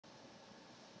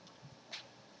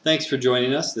Thanks for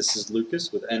joining us. This is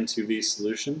Lucas with N2V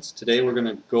Solutions. Today we're going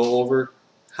to go over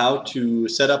how to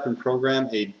set up and program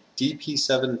a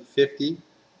DP750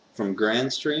 from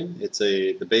Grandstream. It's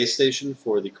the base station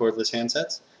for the cordless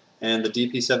handsets, and the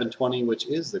DP720, which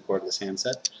is the cordless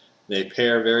handset. They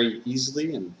pair very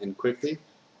easily and quickly,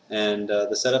 and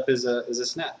the setup is a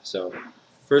snap. So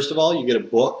first of all, you get a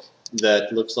book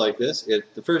that looks like this.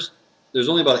 There's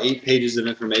only about 8 pages of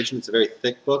information. It's a very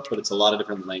thick book, but it's a lot of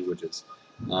different languages.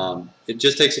 It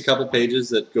just takes a couple pages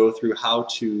that go through how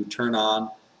to turn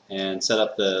on and set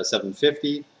up the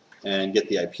 750 and get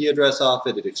the IP address off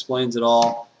it. It explains it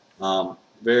all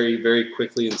very, very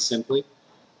quickly and simply.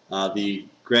 The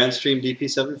Grandstream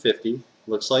DP750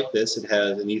 looks like this. It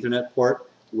has an Ethernet port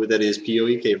that is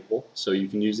PoE capable, so you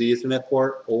can use the Ethernet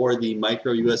port or the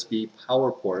micro USB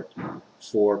power port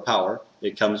for power.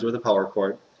 It comes with a power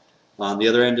cord. On the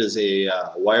other end is a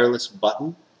wireless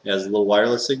button. It has little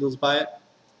wireless signals by it.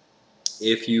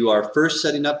 If you are first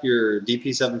setting up your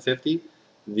DP750,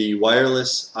 the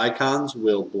wireless icons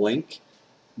will blink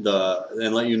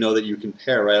and let you know that you can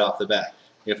pair right off the bat.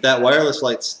 If that wireless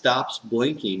light stops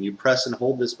blinking, you press and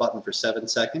hold this button for 7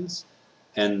 seconds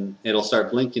and it'll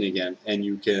start blinking again, and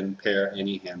you can pair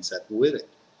any handset with it.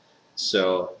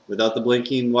 So without the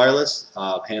blinking wireless,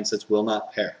 handsets will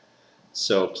not pair.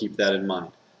 So keep that in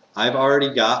mind. I've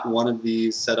already got one of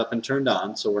these set up and turned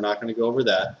on, so we're not going to go over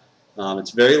that.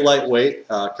 It's very lightweight,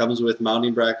 comes with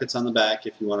mounting brackets on the back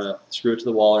if you want to screw it to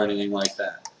the wall or anything like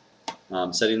that.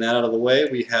 Setting that out of the way,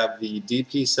 we have the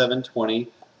DP720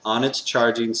 on its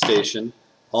charging station,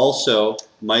 also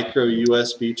micro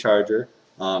USB charger,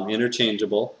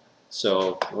 interchangeable,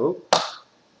 so,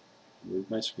 move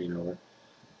my screen over,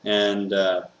 and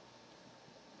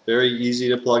very easy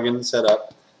to plug in and set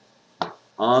up.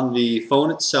 On the phone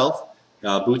itself,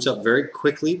 boots up very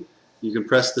quickly. You can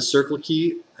press the circle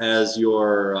key as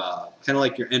your kind of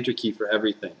like your enter key for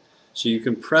everything. So you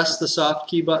can press the soft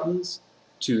key buttons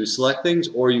to select things,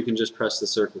 or you can just press the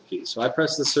circle key. So I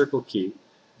press the circle key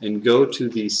and go to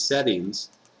the settings,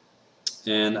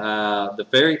 and the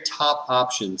very top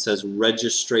option says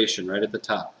registration right at the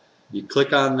top. You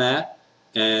click on that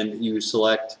and you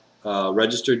select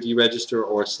register, deregister,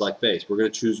 or select base. We're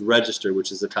going to choose register,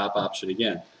 which is the top option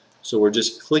again. So we're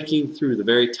just clicking through the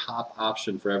very top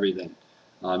option for everything.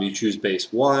 You choose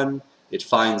base 1, it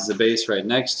finds the base right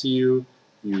next to you,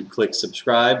 you click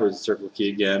subscribe or the circle key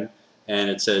again, and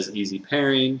it says easy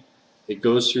pairing. It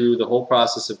goes through the whole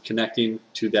process of connecting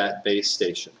to that base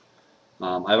station.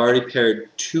 I've already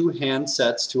paired 2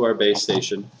 handsets to our base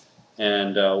station,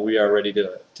 and we are ready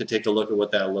to take a look at what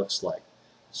that looks like.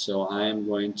 So I am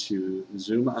going to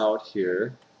zoom out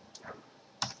here,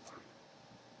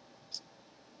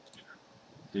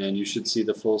 and you should see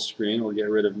the full screen. We'll get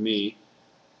rid of me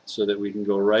so that we can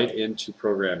go right into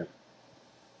programming.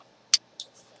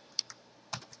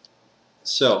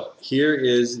 So here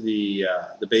is the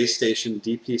base station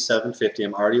DP750.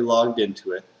 I'm already logged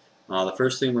into it. The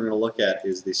first thing we're going to look at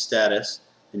is the status,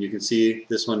 and you can see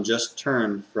this one just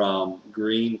turned from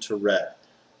green to red.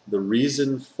 The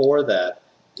reason for that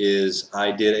is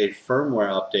I did a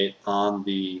firmware update on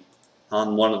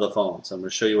one of the phones. I'm going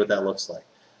to show you what that looks like.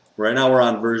 Right now we're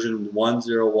on version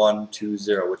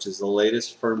 10120, which is the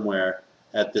latest firmware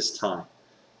at this time.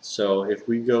 So if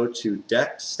we go to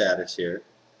Dect status here,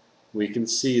 we can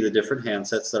see the different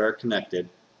handsets that are connected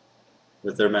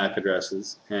with their MAC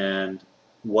addresses and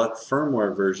what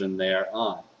firmware version they are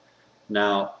on.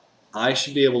 Now I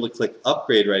should be able to click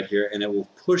upgrade right here, and it will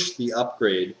push the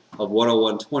upgrade of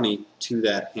 10120 to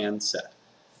that handset.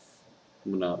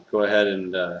 I'm going to go ahead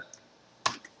and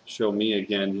show me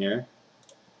again here,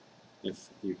 if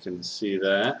you can see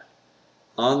that.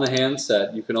 On the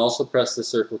handset, you can also press the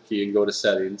circle key and go to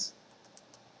settings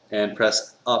and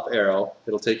press up arrow.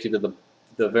 It'll take you to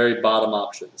the very bottom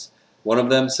options. One of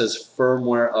them says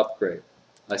firmware upgrade.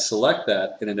 I select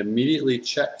that, and it immediately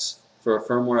checks for a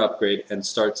firmware upgrade and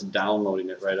starts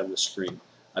downloading it right on the screen.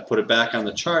 I put it back on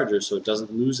the charger so it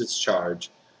doesn't lose its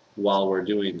charge while we're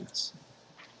doing this.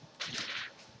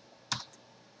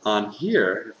 On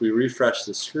here, if we refresh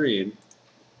the screen,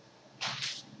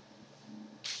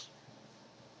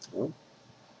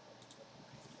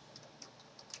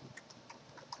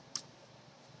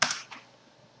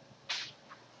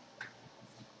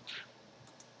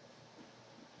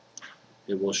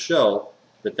 it will show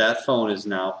that that phone is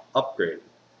now upgraded,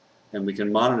 and we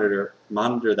can monitor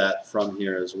that from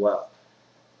here as well.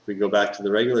 If we go back to the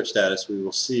regular status, we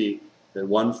will see that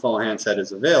one phone handset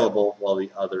is available while the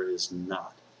other is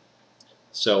not.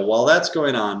 So while that's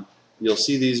going on, you'll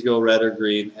see these go red or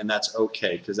green, and that's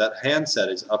okay because that handset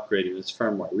is upgrading its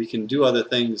firmware. We can do other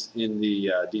things in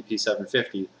the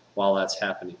DP750 while that's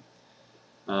happening.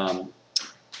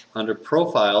 Under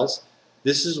profiles,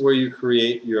 this is where you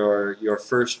create your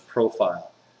first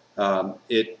profile.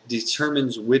 It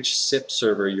determines which SIP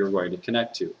server you're going to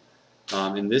connect to.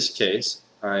 In this case,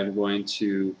 I'm going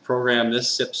to program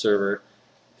this SIP server,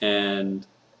 and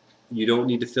you don't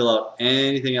need to fill out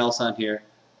anything else on here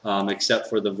except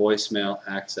for the voicemail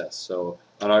access. So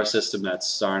on our system,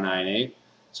 that's *98.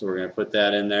 So we're going to put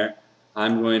that in there.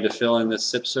 I'm going to fill in this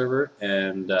SIP server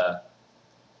and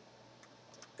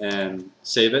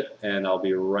save it, and I'll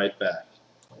be right back.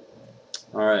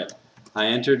 Alright, I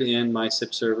entered in my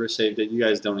SIP server, saved it. You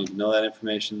guys don't need to know that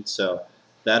information, so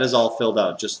that is all filled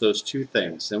out, just those two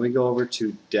things. Then we go over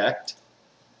to Dect,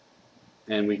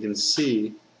 and we can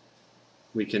see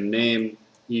we can name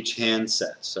each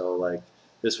handset. So like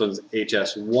this one's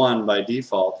HS1 by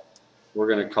default, we're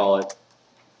going to call it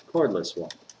cordless 1.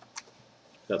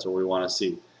 That's what we want to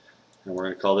see. And we're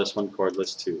going to call this one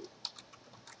cordless 2.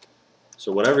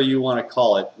 So whatever you want to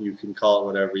call it, you can call it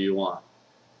whatever you want.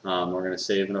 We're going to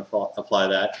save and apply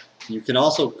that. You can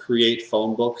also create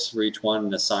phone books for each one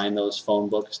and assign those phone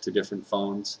books to different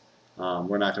phones.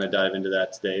 We're not going to dive into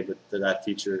that today, but that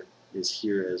feature is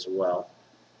here as well.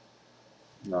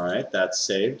 Alright, that's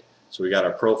saved. So we got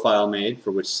our profile made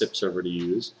for which SIP server to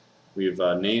use. We've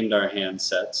named our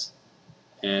handsets.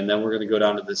 And then we're going to go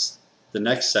down to the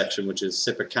next section, which is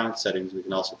SIP account settings. We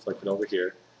can also click it over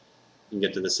here and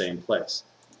get to the same place.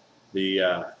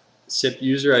 The SIP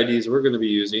user IDs we're going to be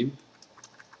using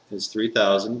is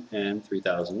 3000 and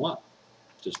 3001.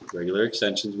 Just regular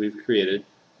extensions we've created.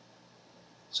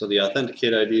 So the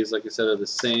authenticate IDs, like I said, are the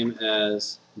same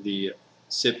as the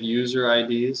SIP user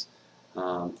IDs.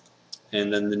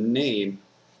 And then the name,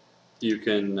 you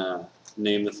can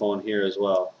name the phone here as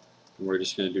well. And we're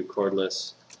just going to do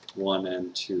cordless 1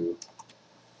 and 2.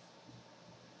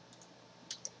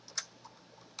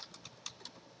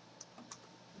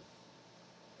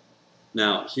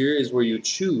 Now, here is where you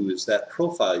choose that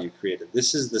profile you created.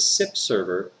 This is the SIP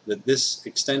server that this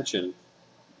extension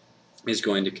is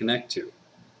going to connect to.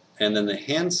 And then the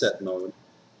handset mode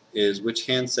is which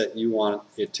handset you want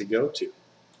it to go to.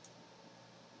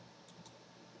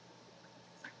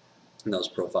 And those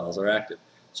profiles are active.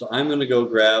 So I'm going to go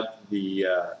grab the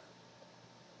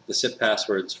SIP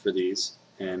passwords for these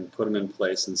and put them in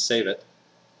place and save it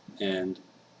and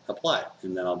apply it.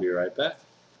 And then I'll be right back.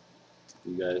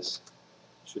 You guys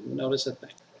shouldn't notice a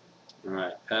thing.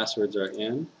 Alright, passwords are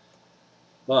in,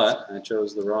 but I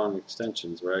chose the wrong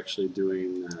extensions. We're actually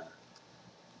doing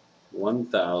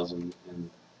 1000 and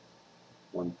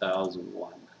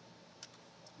 1001.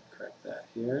 Correct that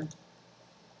here.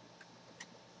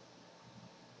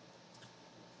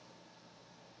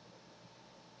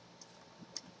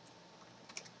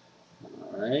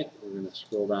 Alright, we're going to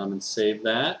scroll down and save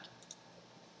that.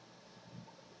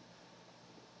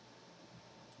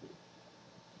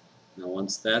 Now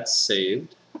once that's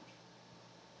saved,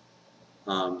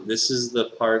 this is the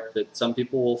part that some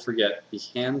people will forget, the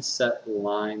handset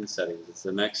line settings. It's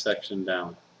the next section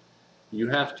down. You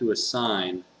have to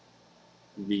assign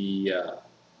the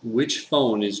which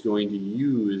phone is going to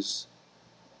use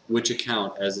which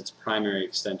account as its primary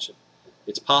extension.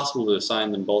 It's possible to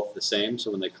assign them both the same, so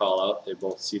when they call out, they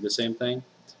both see the same thing.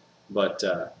 But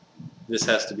this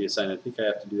has to be assigned. I think I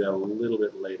have to do that a little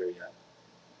bit later yet.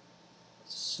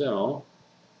 So,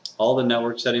 all the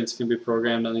network settings can be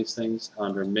programmed on these things.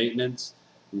 Under maintenance,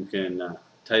 you can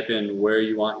type in where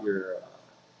you want your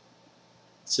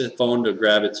phone to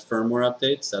grab its firmware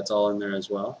updates. That's all in there as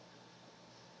well.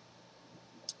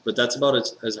 But that's about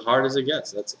as hard as it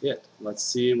gets. That's it. Let's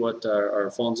see what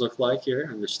our phones look like here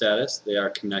under status. They are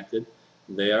connected.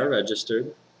 They are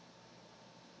registered.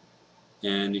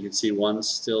 And you can see one's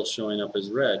still showing up as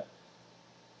red.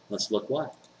 Let's look why.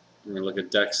 We're going to look at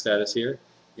Dect status here.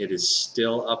 It is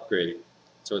still upgrading.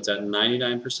 So it's at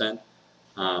 99%.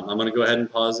 I'm going to go ahead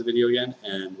and pause the video again,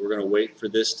 and we're going to wait for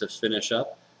this to finish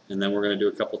up, and then we're going to do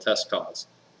a couple test calls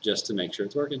just to make sure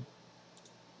it's working.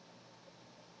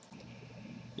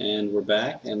 And we're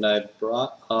back, and I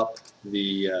brought up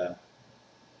the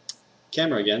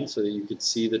camera again so that you could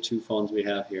see the two phones we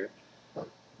have here.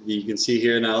 You can see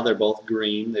here now they're both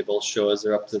green. They both show as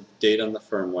they're up to date on the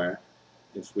firmware.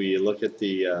 If we look at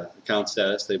the account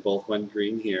status, they both went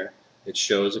green here. It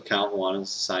shows account 1 is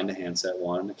assigned to handset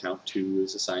 1, and account 2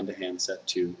 is assigned to handset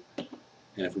 2.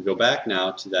 And if we go back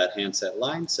now to that handset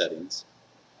line settings,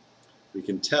 we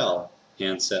can tell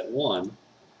handset 1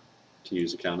 to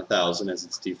use account 1000 as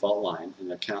its default line,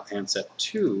 and account handset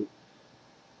 2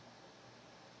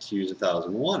 to use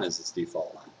 1001 as its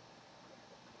default line.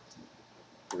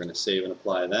 We're going to save and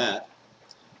apply that.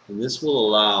 And this will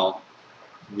allow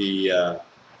the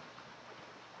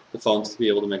phones to be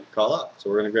able to make a call out. So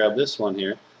we're going to grab this one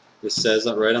here. This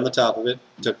says right on the top of it,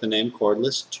 took the name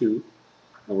cordless 2,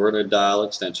 and we're going to dial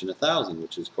extension 1000,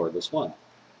 which is cordless 1.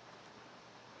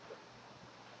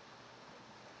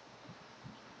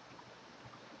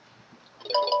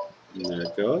 And there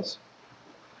it goes.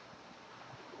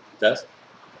 Test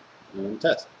and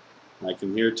test. I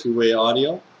can hear two-way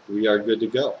audio. We are good to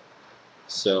go.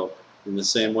 So in the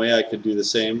same way, I could do the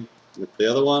same with the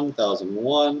other one,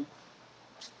 1001.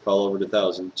 Call over to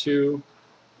 1002.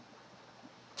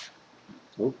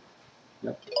 Oh,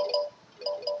 yep.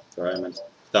 Sorry, I meant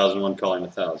 1001 calling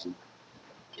 1000.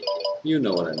 You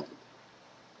know what I meant.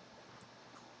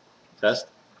 Test,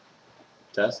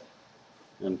 test,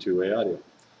 and two-way audio.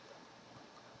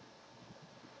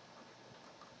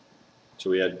 So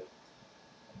we had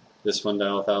this one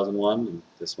dial 1001 and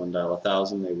this one dial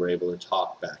 1000. They were able to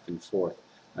talk back and forth.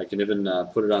 I can even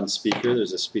put it on speaker.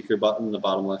 There's a speaker button in the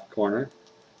bottom left corner.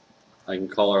 I can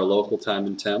call our local time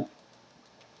and temp.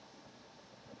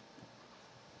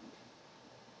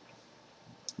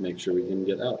 Make sure we can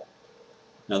get out.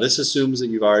 Now this assumes that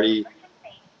you've already,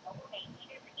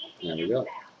 there we go.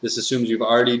 This assumes you've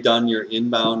already done your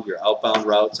inbound, your outbound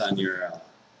routes on your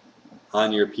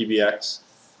PBX,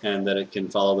 and that it can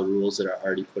follow the rules that are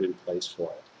already put in place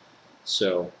for it.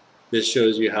 So this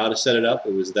shows you how to set it up.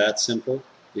 It was that simple.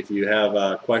 If you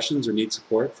have questions or need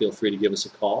support, feel free to give us a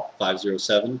call,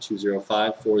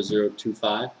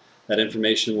 507-205-4025. That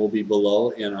information will be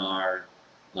below in our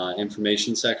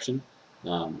information section.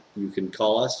 You can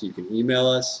call us, you can email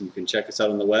us, you can check us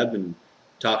out on the web and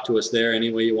talk to us there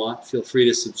any way you want. Feel free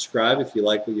to subscribe if you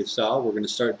like what you saw. We're going to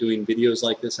start doing videos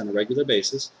like this on a regular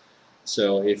basis.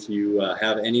 So if you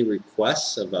have any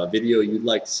requests of a video you'd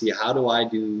like to see, how do I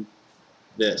do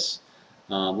this?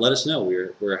 Let us know.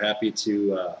 We're happy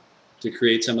to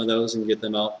create some of those and get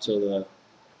them out so the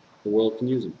world can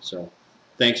use them. So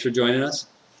thanks for joining us,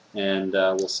 and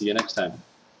we'll see you next time.